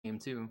game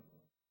too.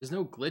 There's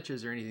no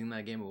glitches or anything in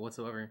that game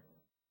whatsoever.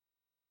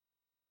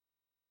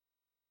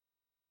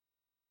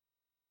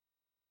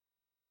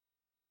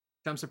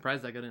 I'm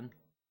surprised that got in.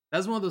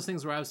 That's one of those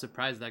things where I was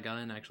surprised that got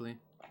in, actually.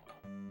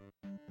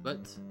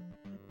 But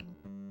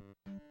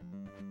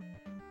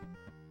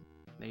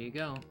there you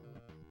go.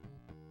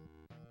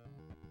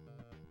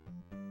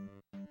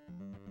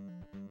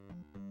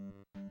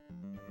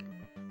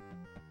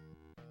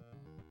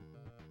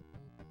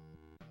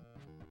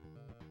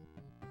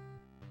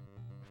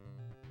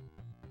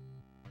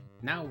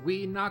 Now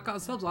we knock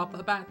ourselves off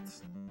the bat.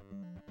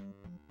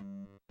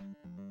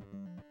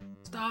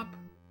 Stop.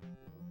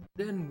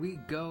 Then we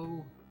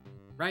go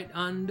right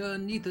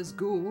underneath this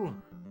ghoul.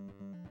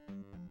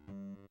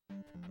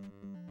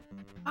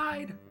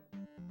 Hide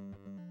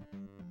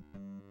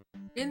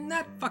in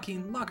that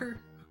fucking locker.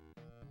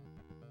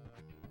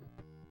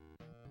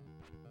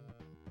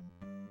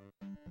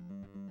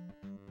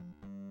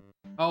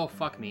 Oh,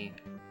 fuck me.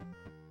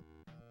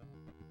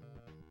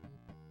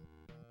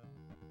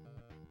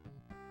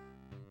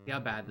 See how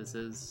bad this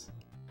is.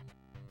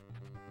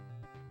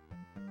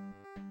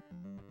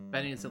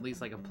 Betting it's at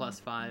least like a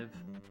 +5.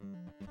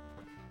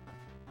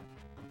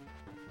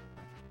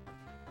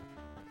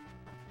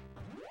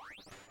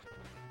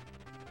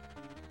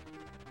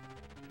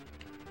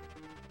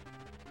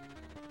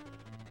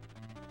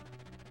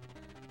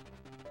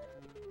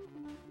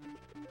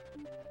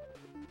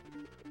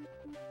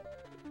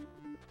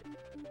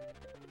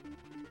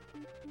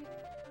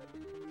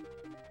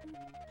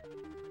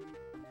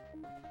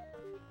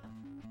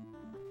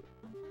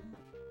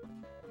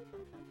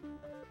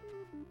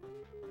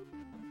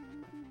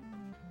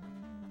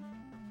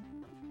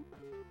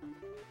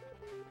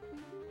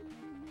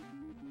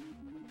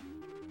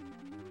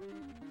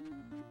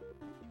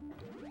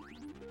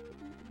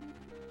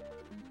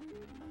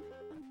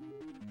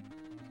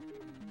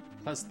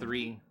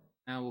 +3.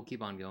 Now we'll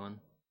keep on going.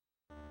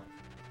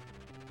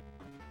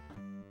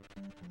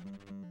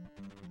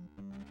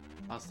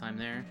 Lost time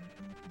there.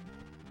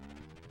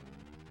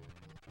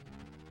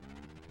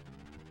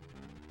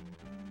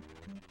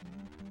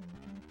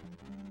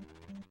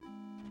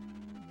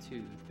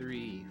 Two,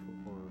 3,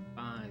 4,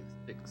 5,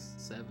 6,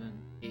 7,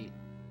 8,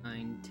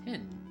 9,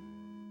 10.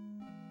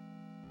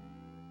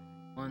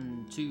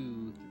 1,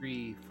 2,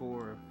 3,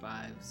 4,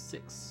 5,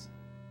 6.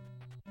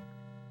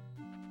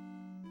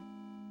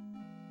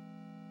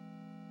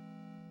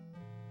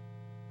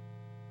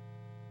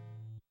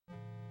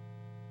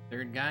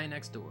 Third guy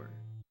next door.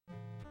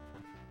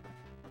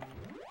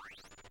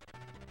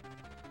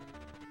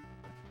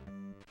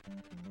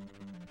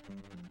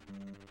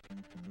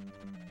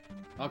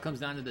 All comes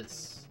down to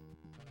this.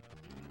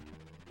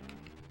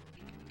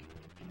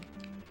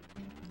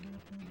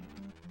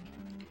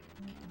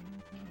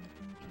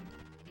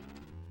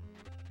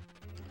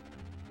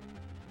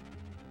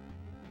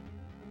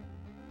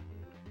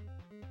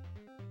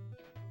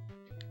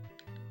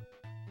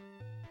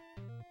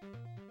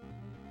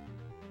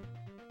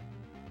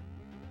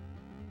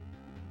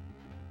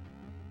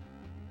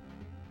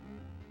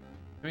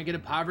 Can we get a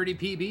poverty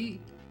PB?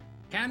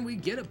 Can we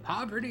get a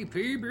poverty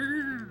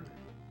PB?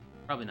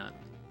 Probably not.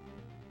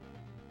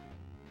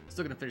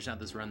 Still gonna finish out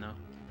this run though.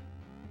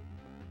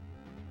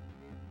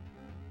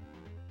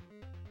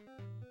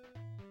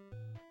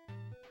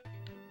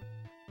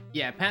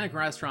 Yeah, Panic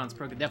Restaurant's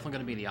definitely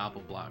gonna be the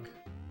Apple block.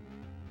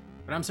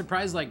 But I'm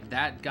surprised like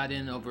that got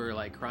in over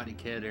like Karate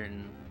Kid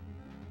and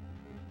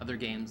other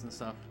games and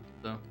stuff,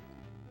 so.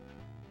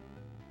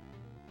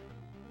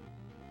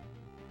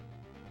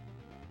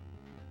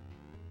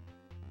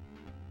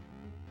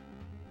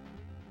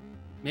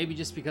 Maybe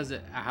just because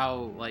of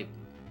how, like,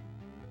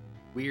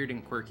 weird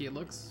and quirky it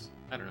looks?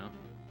 I don't know.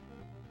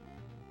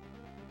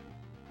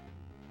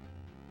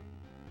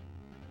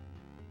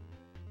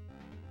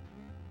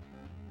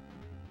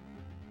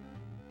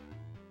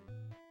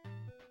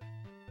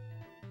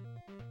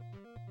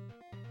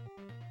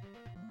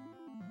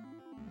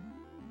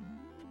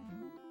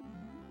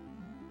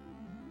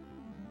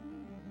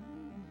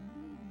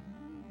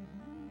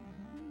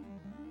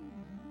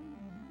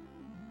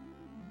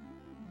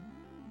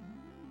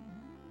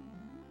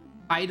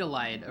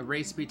 Idolide, a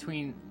race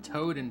between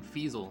Toad and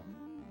Feasel.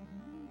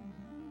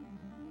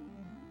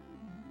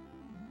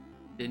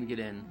 Didn't get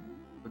in,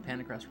 but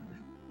Panic Restaurant.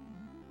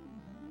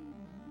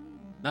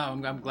 No,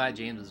 I'm glad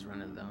James is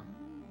running though.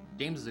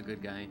 James is a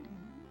good guy.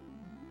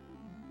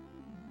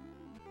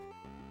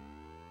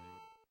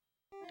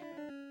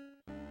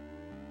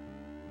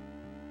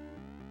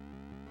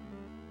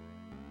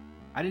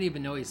 I didn't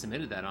even know he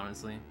submitted that,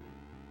 honestly.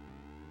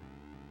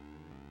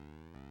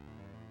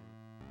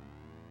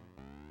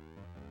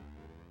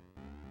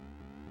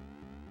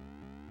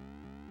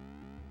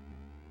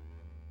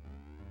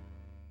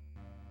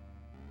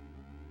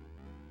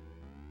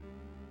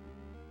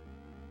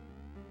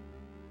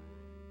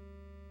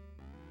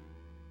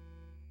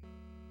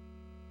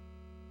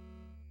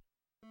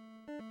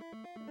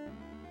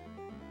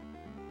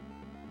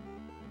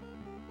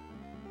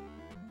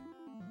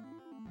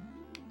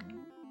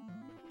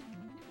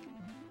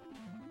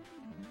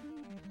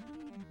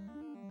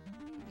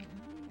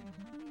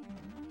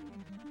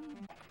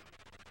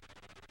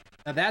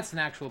 Now that's an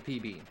actual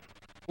PB.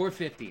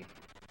 450.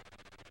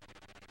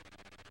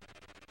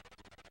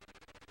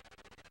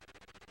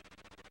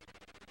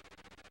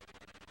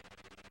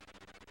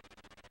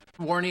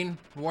 Warning,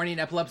 warning,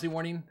 epilepsy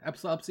warning,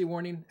 epilepsy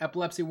warning,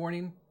 epilepsy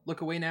warning.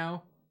 Look away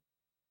now.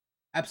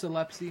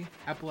 Epilepsy,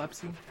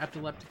 epilepsy,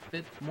 epileptic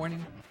fit,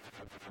 warning.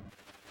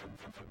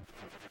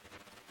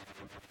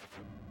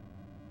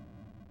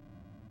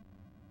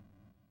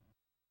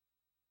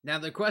 Now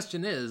the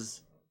question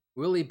is,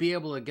 will he be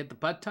able to get the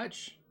butt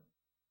touch?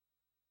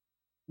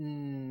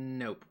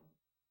 Nope.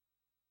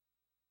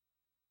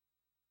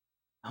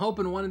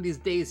 Hoping one of these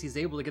days he's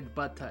able to get the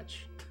butt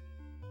touch.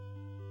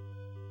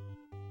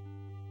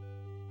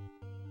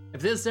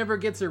 If this ever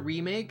gets a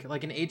remake,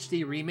 like an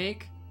HD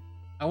remake,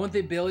 I want the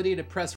ability to press